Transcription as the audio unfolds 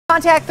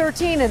Contact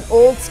 13, an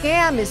old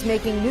scam, is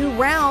making new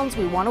rounds.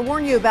 We want to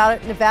warn you about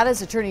it.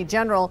 Nevada's Attorney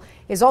General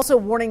is also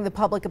warning the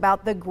public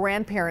about the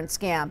grandparent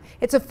scam.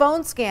 It's a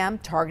phone scam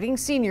targeting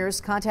seniors.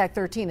 Contact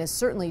 13 has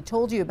certainly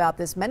told you about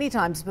this many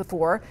times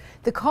before.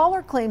 The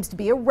caller claims to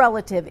be a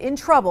relative in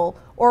trouble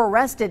or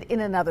arrested in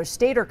another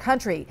state or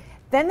country.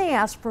 Then they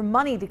ask for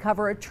money to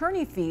cover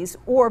attorney fees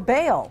or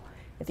bail.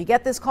 If you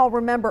get this call,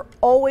 remember,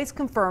 always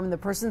confirm the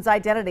person's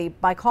identity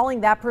by calling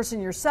that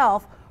person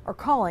yourself or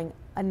calling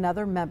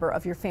another member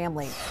of your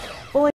family.